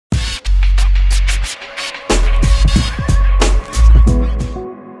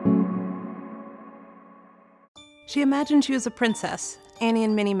She imagined she was a princess, Annie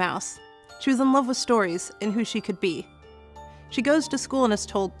and Minnie Mouse. She was in love with stories and who she could be. She goes to school and is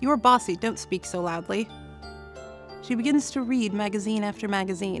told, "You're bossy, don't speak so loudly." She begins to read magazine after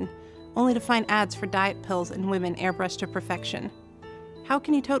magazine, only to find ads for diet pills and women airbrushed to perfection. How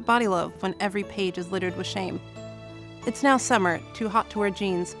can you tote body love when every page is littered with shame? It's now summer, too hot to wear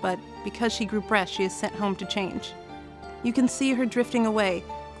jeans, but because she grew breasts, she is sent home to change. You can see her drifting away,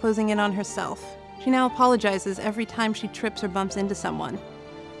 closing in on herself. She now apologizes every time she trips or bumps into someone,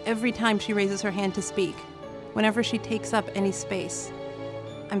 every time she raises her hand to speak, whenever she takes up any space.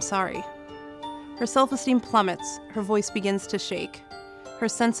 "I'm sorry." Her self-esteem plummets, her voice begins to shake. Her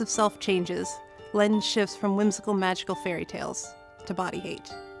sense of self changes, lens shifts from whimsical magical fairy tales to body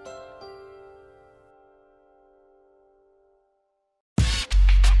hate.